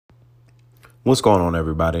What's going on,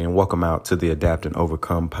 everybody, and welcome out to the Adapt and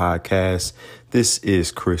Overcome podcast. This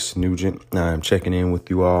is Chris Nugent. I'm checking in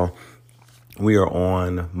with you all. We are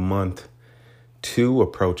on month 2,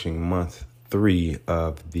 approaching month 3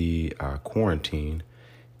 of the quarantine.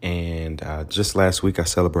 And just last week, I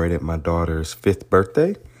celebrated my daughter's 5th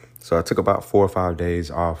birthday. So I took about 4 or 5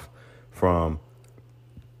 days off from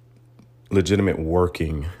legitimate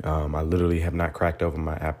working. I literally have not cracked open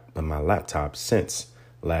my laptop since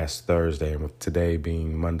last Thursday, and with today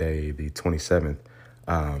being Monday, the 27th,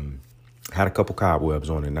 had a couple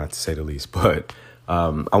cobwebs on it, not to say the least. But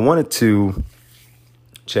I wanted to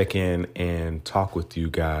check in and talk with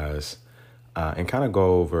you guys and kind of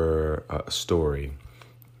go over a story.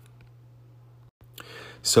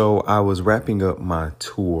 So I was wrapping up my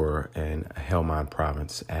tour in Helmand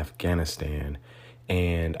province, Afghanistan,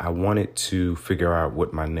 and I wanted to figure out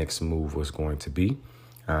what my next move was going to be.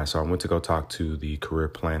 So I went to go talk to the career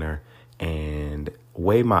planner and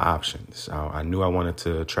weigh my options. I knew I wanted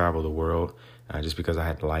to travel the world just because I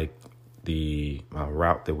had liked the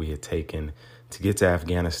route that we had taken to get to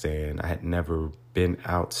Afghanistan. I had never been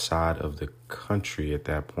outside of the country at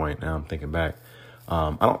that point. Now I'm thinking back.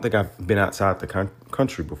 I don't think I've been outside the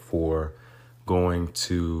country before going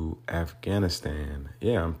to Afghanistan.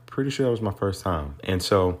 Yeah, I'm pretty sure that was my first time. And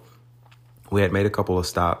so we had made a couple of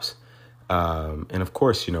stops. And of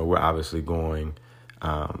course, we're obviously going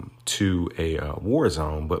to a war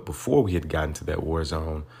zone. But before we had gotten to that war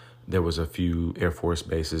zone, there was a few Air Force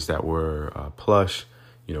bases that were plush.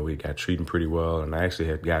 We got treated pretty well. And I actually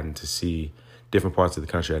had gotten to see different parts of the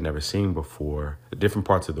country I'd never seen before, different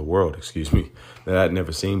parts of the world, that I'd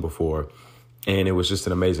never seen before. And it was just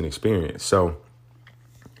an amazing experience. So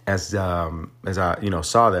as I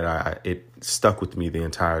saw that, it stuck with me the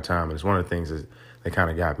entire time. And it's one of the things that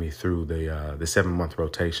kind of got me through the 7-month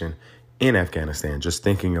rotation in Afghanistan, just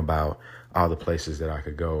thinking about all the places that I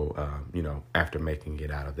could go, after making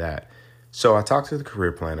it out of that. So I talked to the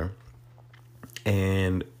career planner,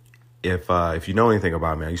 and if you know anything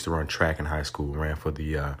about me, I used to run track in high school,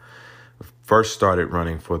 first started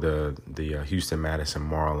running for the Houston Madison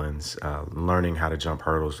Marlins, learning how to jump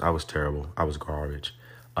hurdles. I was terrible. I was garbage.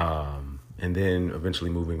 And then eventually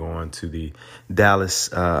moving on to the Dallas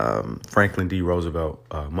Franklin D. Roosevelt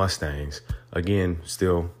Mustangs. Again,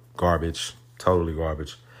 still garbage, totally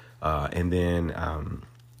garbage. And then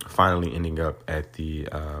finally ending up at the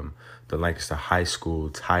Lancaster High School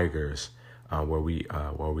Tigers, where we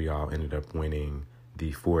all ended up winning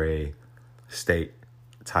the 4A state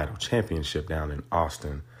title championship down in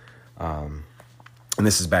Austin. And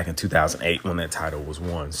this is back in 2008 when that title was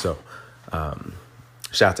won. So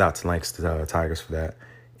shouts out to Lancaster Tigers for that.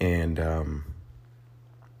 And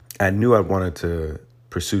I knew I wanted to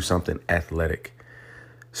pursue something athletic.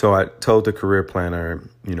 So I told the career planner,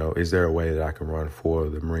 is there a way that I can run for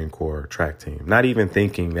the Marine Corps track team? Not even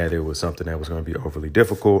thinking that it was something that was going to be overly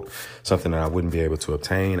difficult, something that I wouldn't be able to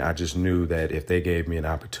obtain. I just knew that if they gave me an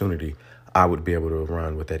opportunity, I would be able to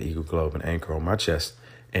run with that eagle globe and anchor on my chest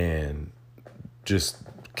and just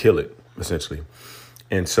kill it, essentially.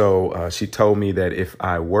 And so she told me that if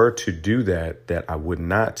I were to do that I would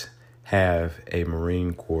not have a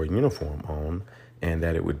Marine Corps uniform on, and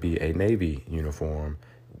that it would be a Navy uniform,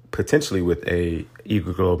 potentially with a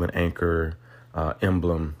eagle globe and anchor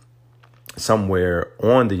emblem somewhere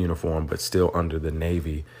on the uniform, but still under the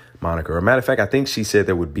Navy moniker. As a matter of fact, I think she said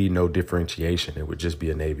there would be no differentiation. It would just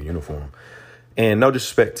be a Navy uniform. And no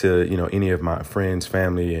disrespect to, any of my friends,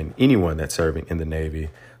 family, and anyone that's serving in the Navy.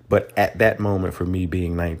 But at that moment, for me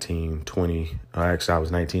being 19, 20, actually I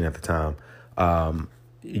was 19 at the time,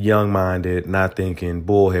 young-minded, not thinking,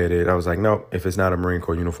 bullheaded. I was like, no, if it's not a Marine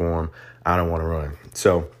Corps uniform, I don't want to run.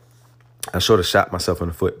 So I sort of shot myself in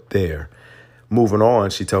the foot there. Moving on,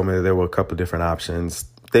 she told me that there were a couple of different options,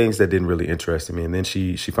 things that didn't really interest me. And then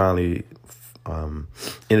she finally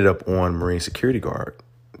ended up on Marine security guard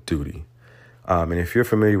duty. And if you're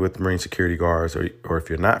familiar with Marine security guards, or if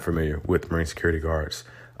you're not familiar with Marine security guards,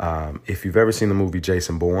 if you've ever seen the movie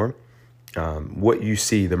Jason Bourne, what you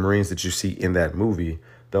see, the Marines that you see in that movie,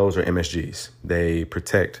 those are MSGs. They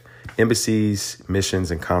protect embassies, missions,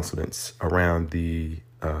 and consulates around the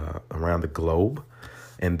globe.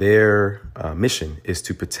 And their mission is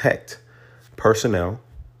to protect personnel,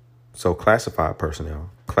 so classified personnel,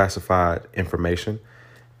 classified information,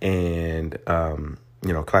 and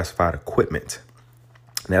classified equipment.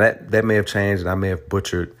 Now that may have changed, and I may have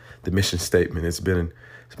butchered the mission statement. It's been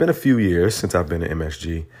a few years since I've been at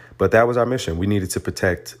MSG, but that was our mission. We needed to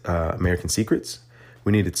protect American secrets.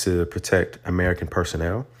 We needed to protect American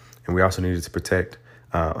personnel, and we also needed to protect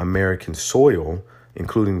American soil,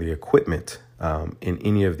 including the equipment in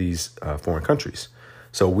any of these foreign countries.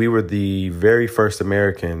 So we were the very first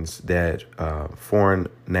Americans that foreign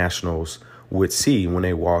nationals would see when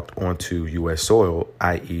they walked onto U.S. soil,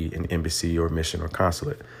 i.e. an embassy or mission or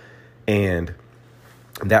consulate. And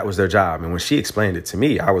that was their job. And when she explained it to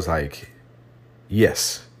me, I was like,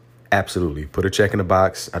 yes, absolutely. Put a check in the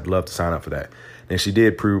box. I'd love to sign up for that. And she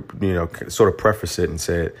did sort of preface it and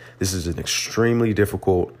said, this is an extremely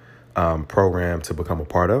difficult program to become a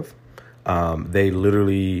part of. They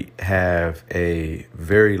literally have a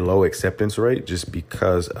very low acceptance rate just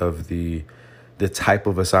because of the type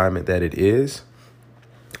of assignment that it is.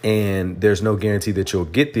 And there's no guarantee that you'll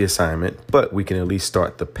get the assignment, but we can at least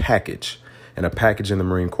start the package. And a package in the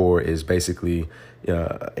Marine Corps is basically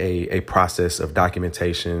a process of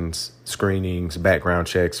documentations, screenings, background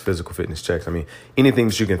checks, physical fitness checks. I mean, anything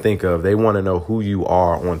that you can think of, they want to know who you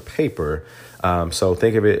are on paper. So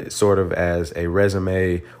think of it sort of as a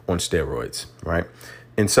resume on steroids, right?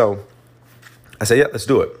 And so I said, yeah, let's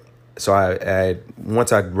do it. So I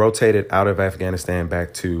once I rotated out of Afghanistan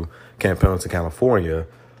back to Camp Pendleton, California,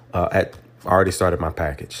 I already started my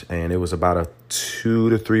package, and it was about a 2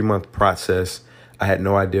 to 3 month process. I had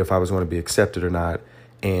no idea if I was going to be accepted or not.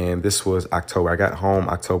 And this was October. I got home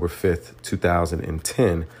October 5th,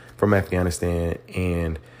 2010 from Afghanistan.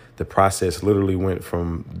 And the process literally went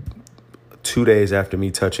from 2 days after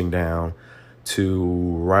me touching down to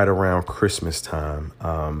right around Christmas time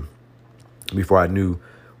before I knew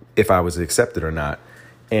if I was accepted or not.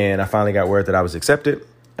 And I finally got word that I was accepted.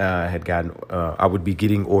 I would be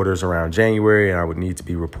getting orders around January, and I would need to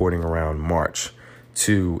be reporting around March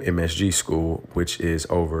to MSG school, which is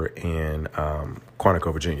over in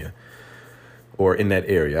Quantico, Virginia, or in that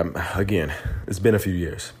area. Again, it's been a few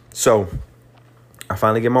years. So I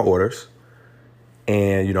finally get my orders,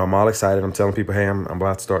 and, I'm all excited. I'm telling people, hey, I'm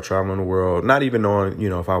about to start traveling the world, not even knowing,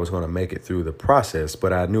 if I was going to make it through the process,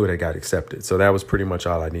 but I knew it, I got accepted. So that was pretty much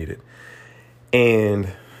all I needed.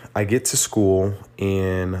 And I get to school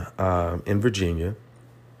in Virginia,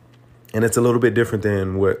 and it's a little bit different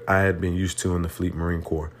than what I had been used to in the Fleet Marine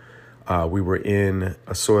Corps. We were in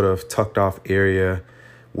a sort of tucked off area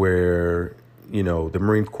where, the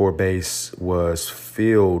Marine Corps base was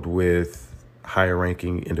filled with higher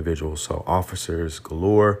ranking individuals, so officers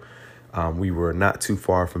galore. We were not too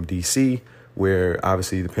far from D.C., where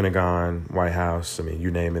obviously the Pentagon, White House, I mean,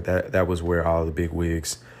 you name it, that was where all the big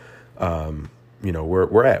wigs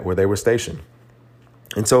were at, where they were stationed.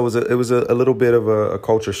 And so it was a little bit of a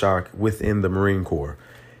culture shock within the Marine Corps.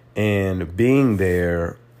 And being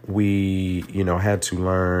there, we, had to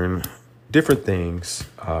learn different things.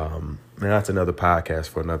 And that's another podcast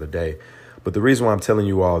for another day. But the reason why I'm telling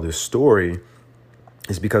you all this story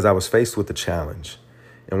is because I was faced with a challenge.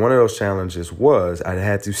 And one of those challenges was I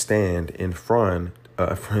had to stand in front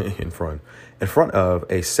of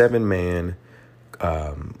a 7-man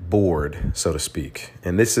board, so to speak.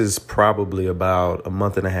 And this is probably about a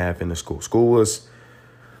month and a half into school. School was,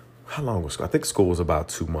 how long was school? I think school was about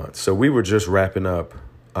 2 months. So we were just wrapping up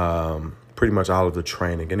pretty much all of the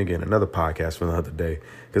training. And again, another podcast for another day,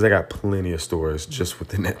 because I got plenty of stories just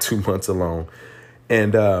within that 2 months alone.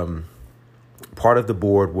 And part of the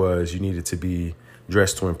board was you needed to be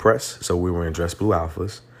dressed to impress. So we were in dress blue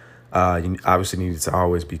alphas. You obviously needed to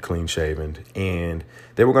always be clean shaven, and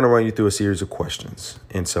they were going to run you through a series of questions.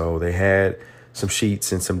 And so they had some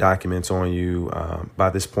sheets and some documents on you. By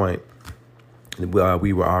this point,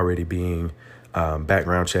 we were already being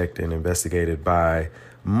background checked and investigated by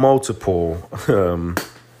multiple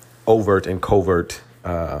overt and covert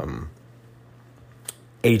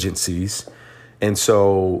agencies. And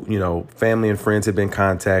so, family and friends had been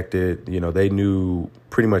contacted. They knew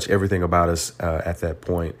pretty much everything about us at that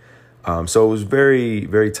point. So it was very,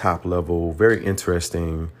 very top level, very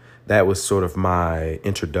interesting. That was sort of my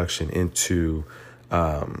introduction into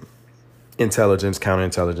intelligence,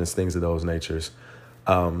 counterintelligence, things of those natures.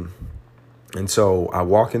 And so I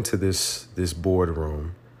walk into this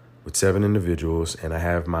boardroom with 7 individuals, and I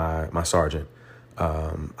have my sergeant.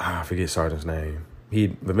 I forget sergeant's name. He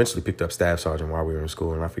eventually picked up staff sergeant while we were in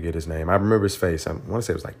school, and I forget his name. I remember his face. I want to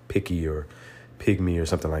say it was like Picky or Pygmy or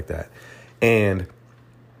something like that. And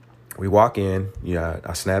we walk in,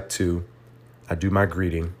 I snap to, I do my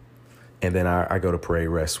greeting, and then I go to parade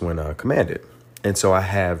rest when commanded. And so I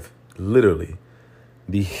have literally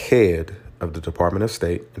the head of the Department of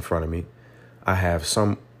State in front of me. I have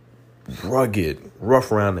some rugged, rough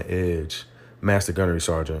around the edge Master Gunnery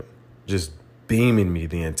Sergeant just beaming me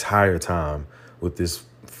the entire time with this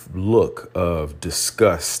look of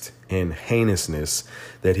disgust and heinousness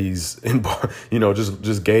that he's,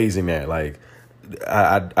 just gazing at. Like,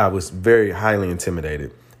 I was very highly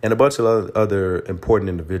intimidated. and a bunch of other important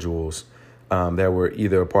individuals that were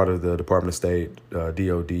either a part of the Department of State,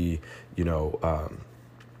 DOD,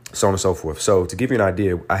 so on and so forth. So to give you an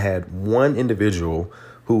idea, I had one individual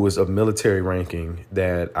who was of military ranking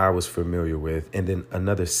that I was familiar with, and then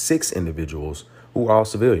another 6 individuals who were all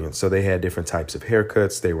civilians. So they had different types of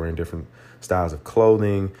haircuts. They were in different styles of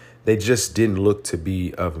clothing. They just didn't look to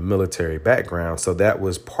be of a military background. So that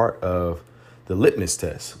was part of the litmus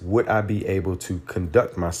test. Would I be able to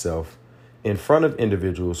conduct myself in front of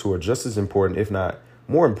individuals who are just as important, if not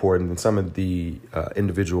more important, than some of the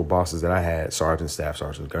individual bosses that I had, sergeants, staff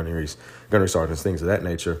sergeants, gunnery sergeants, things of that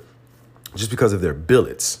nature, just because of their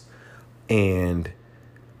billets. And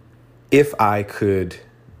if I could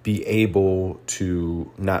be able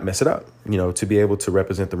to not mess it up, to be able to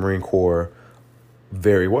represent the Marine Corps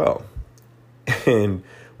very well. And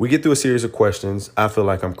we get through a series of questions. I feel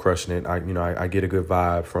like I'm crushing it. I get a good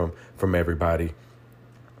vibe from everybody.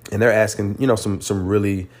 And they're asking, some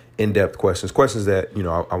really in-depth questions that,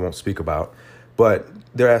 I won't speak about, but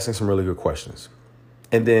they're asking some really good questions.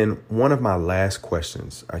 And then one of my last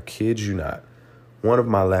questions, I kid you not, one of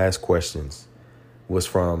my last questions was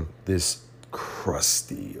from this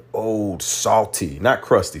crusty, old, salty, not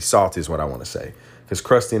crusty, salty is what I want to say. Because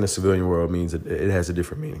crusty in the civilian world means it has a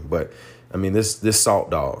different meaning. But I mean, this salt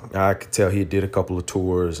dog, I could tell he did a couple of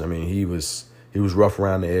tours. I mean, he was rough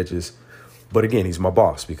around the edges. But again, he's my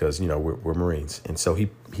boss because, we're Marines. And so he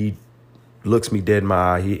looks me dead in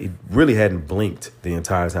my eye. He really hadn't blinked the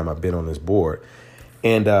entire time I've been on this board.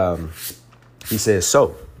 And he says,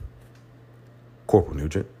 "So, Corporal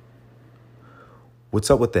Nugent, what's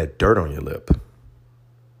up with that dirt on your lip?"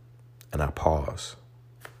 And I pause.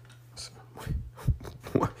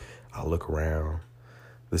 I look around.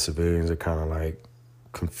 The civilians are kind of like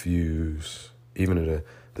confused. Even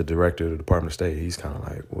the director of the Department of State, he's kind of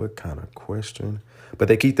like, what kind of question? But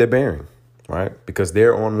they keep their bearing, right? Because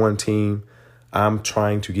they're on one team. I'm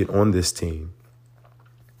trying to get on this team.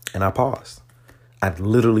 And I paused. I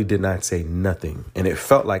literally did not say nothing. And it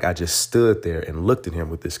felt like I just stood there and looked at him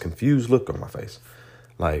with this confused look on my face.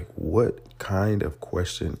 Like, what kind of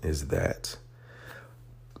question is that?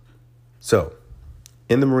 So,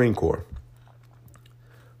 in the Marine Corps,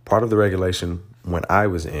 part of the regulation when I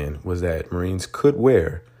was in was that Marines could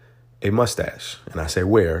wear a mustache. And I say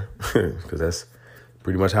wear because that's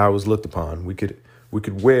pretty much how it was looked upon. We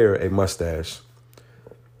could wear a mustache.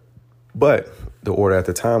 But the order at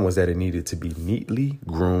the time was that it needed to be neatly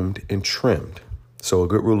groomed and trimmed. So a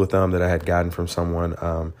good rule of thumb that I had gotten from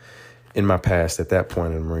someone in my past at that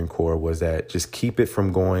point in the Marine Corps was that just keep it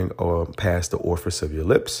from going past the orifice of your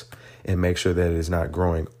lips and make sure that it is not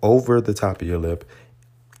growing over the top of your lip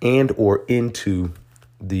and or into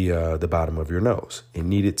the bottom of your nose. It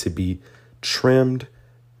needed to be trimmed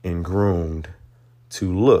and groomed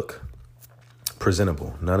to look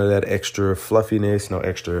presentable. None of that extra fluffiness, none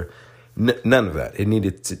of that.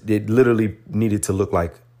 It literally needed to look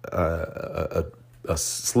like a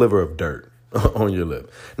sliver of dirt on your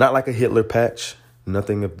lip. Not like a Hitler patch,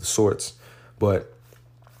 nothing of the sorts, but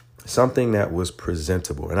something that was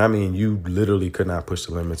presentable. And I mean, you literally could not push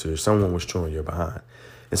the limits or someone was chewing your behind.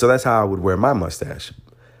 And so that's how I would wear my mustache.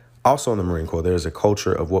 Also in the Marine Corps, there's a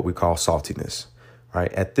culture of what we call saltiness,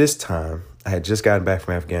 right? At this time, I had just gotten back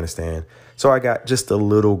from Afghanistan, so I got just a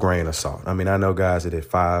little grain of salt. I mean, I know guys that did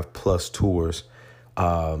 5+ tours,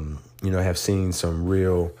 have seen some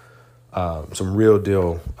real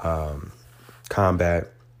deal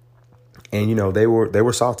combat, and they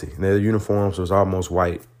were salty. Their uniforms was almost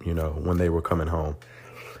white, when they were coming home.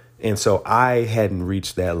 And so I hadn't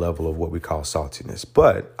reached that level of what we call saltiness,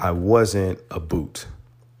 but I wasn't a boot.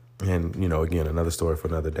 And, again, another story for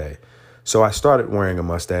another day. So I started wearing a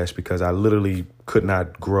mustache because I literally could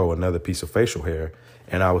not grow another piece of facial hair.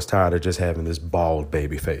 And I was tired of just having this bald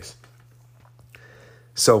baby face.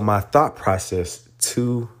 So my thought process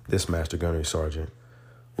to this Master Gunnery Sergeant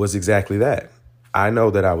was exactly that. I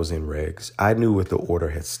know that I was in regs. I knew what the order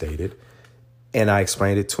had stated. And I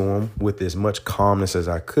explained it to him with as much calmness as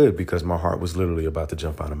I could because my heart was literally about to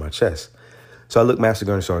jump out of my chest. So I looked Master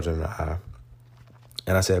Gunnery Sergeant in the eye.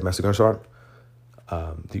 And I said, Master Gunnery Sergeant,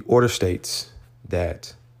 the order states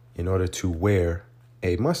that in order to wear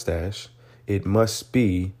a mustache, it must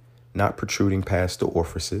be not protruding past the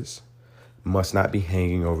orifices, must not be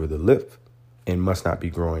hanging over the lip, and must not be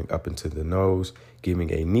growing up into the nose,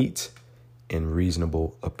 giving a neat and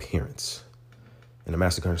reasonable appearance. And the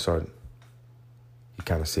Master Gunnery Sergeant, he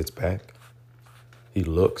kind of sits back, he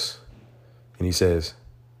looks, and he says,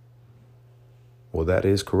 well, that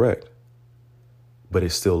is correct. But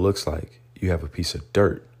it still looks like you have a piece of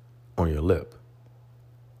dirt on your lip.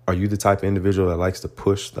 Are you the type of individual that likes to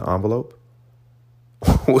push the envelope?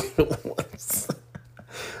 I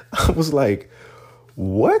was like,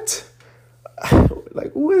 what?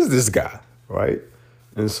 Like, who is this guy? Right?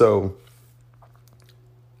 And so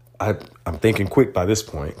I'm thinking quick by this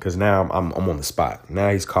point, because now I'm on the spot. Now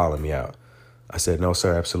he's calling me out. I said, no,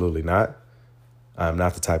 sir, absolutely not. I'm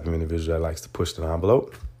not the type of individual that likes to push the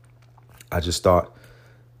envelope. I just thought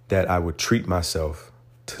that I would treat myself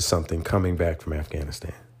to something coming back from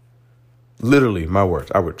Afghanistan. Literally, my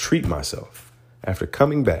words. I would treat myself after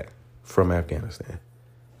coming back from Afghanistan.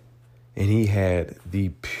 And he had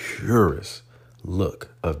the purest look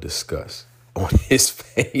of disgust on his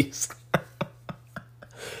face.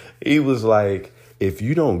 He was like, if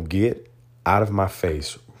you don't get out of my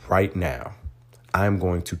face right now, I'm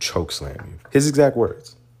going to choke slam you. His exact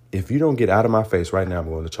words. If you don't get out of my face right now, I'm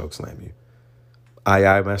going to choke slam you.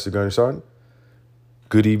 Aye, Master Gunner Sergeant.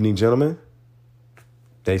 Good evening, gentlemen.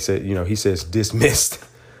 They said, he says dismissed.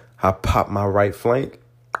 I pop my right face,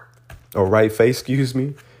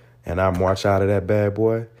 and I march out of that bad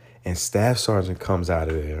boy. And Staff Sergeant comes out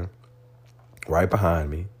of there right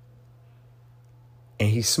behind me. And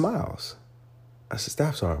he smiles. I said,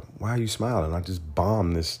 Staff Sergeant, why are you smiling? I just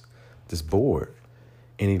bombed this board.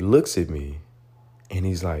 And he looks at me and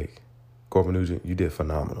he's like, Corporal Nugent, you did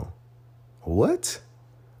phenomenal. What?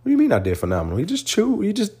 What do you mean I did phenomenal? He just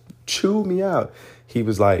chewed me out. He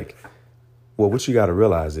was like, well, what you got to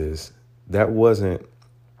realize is that wasn't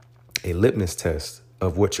a litmus test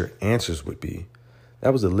of what your answers would be.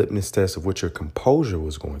 That was a litmus test of what your composure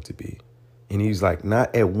was going to be. And he's like,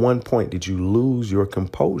 not at one point did you lose your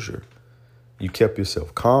composure. You kept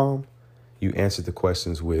yourself calm. You answered the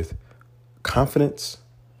questions with confidence.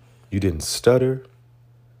 You didn't stutter.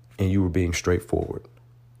 And you were being straightforward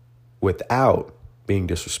without being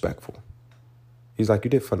disrespectful. He's like, you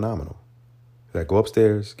did phenomenal. He's like, go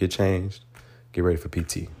upstairs, get changed, get ready for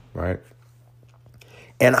PT, right?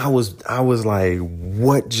 And I was like,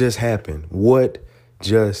 what just happened? What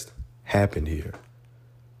just happened here?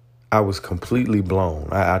 I was completely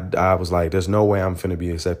blown. I was like, there's no way I'm finna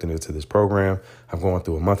be accepted into this program. I'm going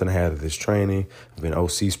through a month and a half of this training. I've been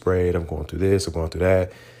OC sprayed. I'm going through this. I'm going through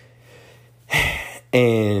that.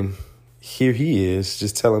 And here he is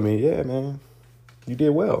just telling me, yeah, man, you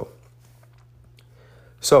did well.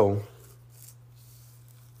 So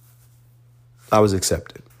I was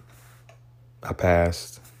accepted. I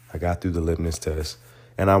passed. I got through the litmus test.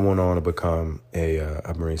 And I went on to become a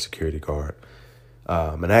Marine security guard.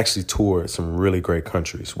 And actually toured some really great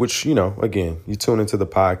countries, which, again, you tune into the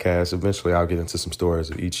podcast. Eventually, I'll get into some stories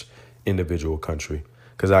of each individual country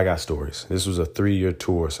because I got stories. This was a 3-year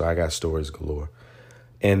tour, so I got stories galore.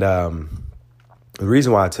 And the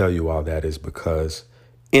reason why I tell you all that is because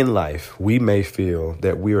in life, we may feel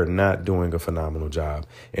that we are not doing a phenomenal job.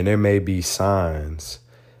 And there may be signs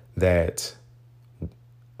that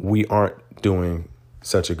we aren't doing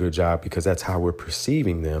such a good job because that's how we're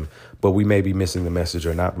perceiving them. But we may be missing the message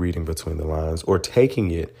or not reading between the lines or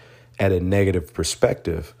taking it at a negative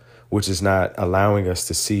perspective, which is not allowing us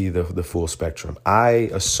to see the full spectrum. I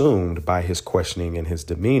assumed by his questioning and his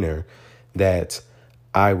demeanor that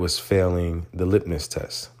I was failing the litmus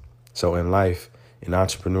test. So in life, in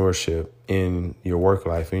entrepreneurship, in your work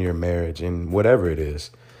life, in your marriage, in whatever it is,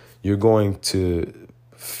 you're going to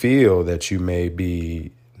feel that you may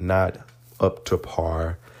be not up to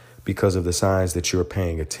par because of the signs that you're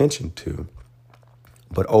paying attention to.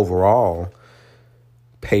 But overall,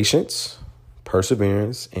 patience,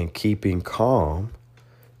 perseverance, and keeping calm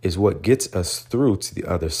is what gets us through to the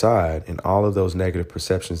other side. And all of those negative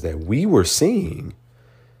perceptions that we were seeing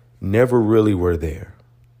never really were there.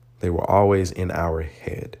 They were always in our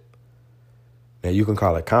head. Now, you can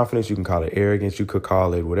call it confidence, you can call it arrogance, you could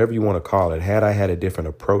call it whatever you want to call it. Had I had a different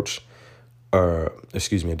approach, a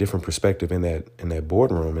different perspective in that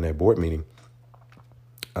boardroom, in that board meeting,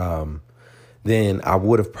 then I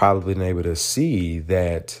would have probably been able to see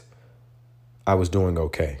that I was doing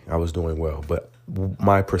okay. I was doing well. But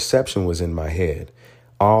my perception was in my head.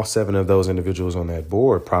 All 7 of those individuals on that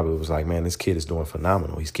board probably was like, man, this kid is doing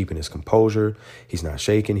phenomenal. He's keeping his composure. He's not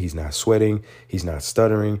shaking. He's not sweating. He's not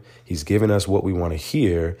stuttering. He's giving us what we want to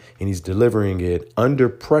hear, and he's delivering it under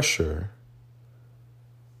pressure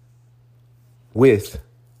with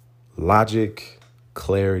logic,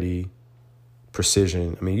 clarity,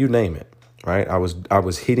 precision. I mean, you name it, right? I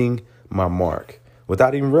was hitting my mark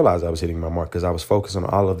without even realizing I was hitting my mark because I was focused on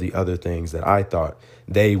all of the other things that I thought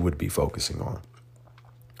they would be focusing on.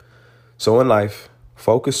 So in life,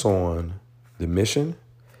 focus on the mission,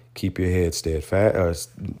 keep your head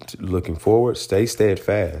steadfast, looking forward, stay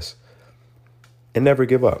steadfast, and never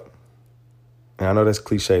give up. And I know that's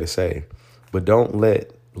cliche to say, but don't let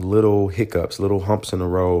little hiccups, little humps in the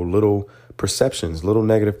road, little perceptions, little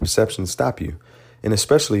negative perceptions stop you. And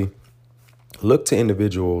especially look to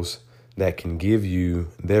individuals that can give you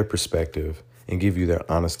their perspective and give you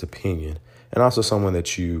their honest opinion, and also someone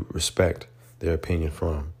that you respect their opinion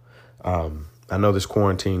from. I know this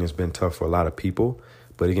quarantine has been tough for a lot of people,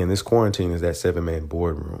 but again, this quarantine is that 7-man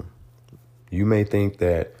boardroom. You may think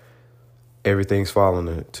that everything's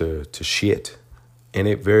falling to shit, and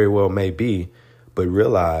it very well may be, but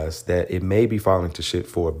realize that it may be falling to shit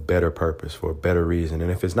for a better purpose, for a better reason. And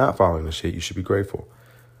if it's not falling to shit, you should be grateful.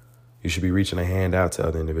 You should be reaching a hand out to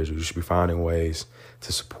other individuals. You should be finding ways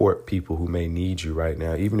to support people who may need you right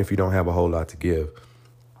now, even if you don't have a whole lot to give.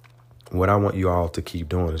 What I want you all to keep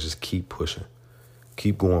doing is just keep pushing,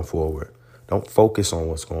 keep going forward. Don't focus on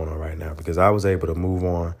what's going on right now, because I was able to move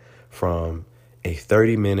on from a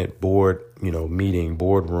 30-minute meeting,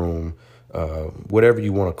 boardroom, whatever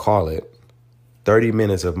you want to call it, 30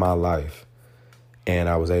 minutes of my life. And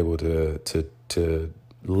I was able to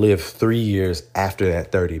live 3 years after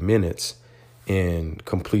that 30 minutes in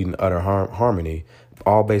complete and utter harmony,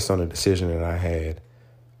 all based on a decision that I had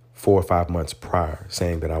 4 or 5 months prior,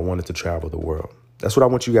 saying that I wanted to travel the world. That's what I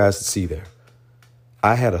want you guys to see there.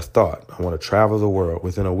 I had a thought. I want to travel the world.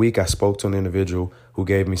 Within a week, I spoke to an individual who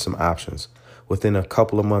gave me some options. Within a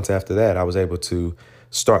couple of months after that, I was able to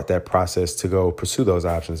start that process to go pursue those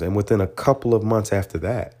options. And within a couple of months after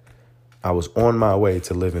that, I was on my way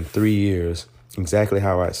to living 3 years exactly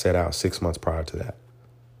how I set out 6 months prior to that.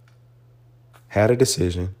 Had a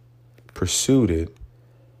decision, pursued it,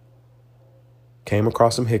 came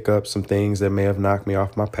across some hiccups, some things that may have knocked me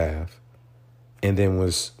off my path, and then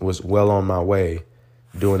was well on my way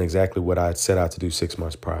doing exactly what I had set out to do 6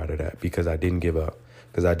 months prior to that, because I didn't give up,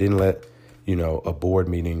 because I didn't let, a board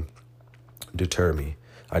meeting deter me.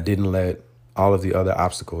 I didn't let all of the other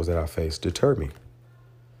obstacles that I faced deter me.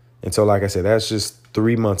 And so, like I said, that's just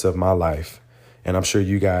 3 months of my life. And I'm sure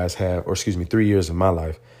you guys 3 years of my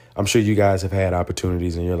life. I'm sure you guys have had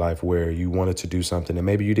opportunities in your life where you wanted to do something and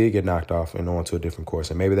maybe you did get knocked off and on to a different course.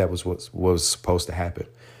 And maybe that was what was supposed to happen.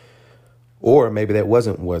 Or maybe that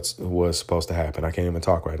wasn't what was supposed to happen. I can't even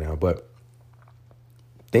talk right now. But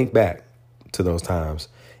think back to those times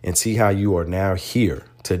and see how you are now here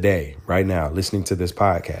today, right now, listening to this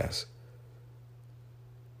podcast.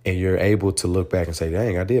 And you're able to look back and say,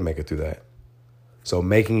 dang, I did make it through that. So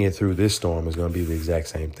making it through this storm is going to be the exact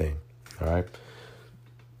same thing. All right.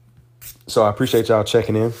 So I appreciate y'all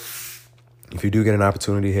checking in. If you do get an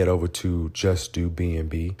opportunity, head over to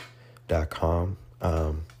justdobnb.com.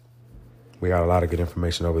 We got a lot of good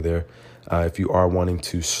information over there. If you are wanting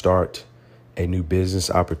to start a new business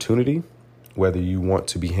opportunity, whether you want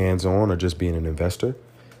to be hands-on or just being an investor,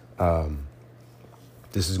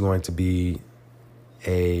 this is going to be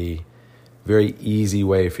a very easy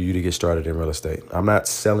way for you to get started in real estate. I'm not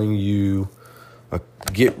selling you a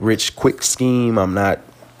get-rich-quick scheme.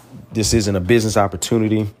 This isn't a business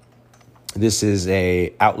opportunity. This is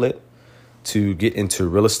a outlet to get into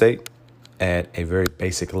real estate at a very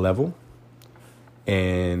basic level.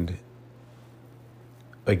 And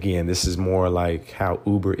again, this is more like how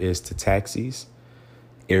Uber is to taxis,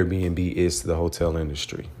 Airbnb is to the hotel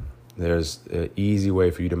industry. There's an easy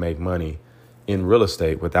way for you to make money in real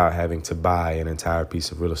estate without having to buy an entire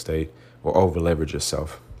piece of real estate or over leverage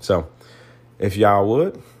yourself. So if y'all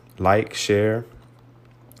would like, share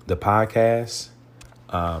the podcast,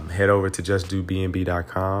 head over to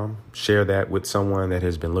justdobnb.com, share that with someone that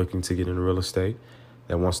has been looking to get into real estate,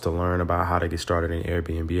 that wants to learn about how to get started in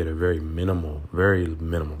Airbnb at a very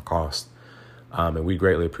minimal cost. And we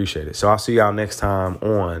greatly appreciate it. So I'll see y'all next time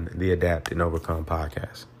on the Adapt and Overcome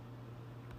podcast.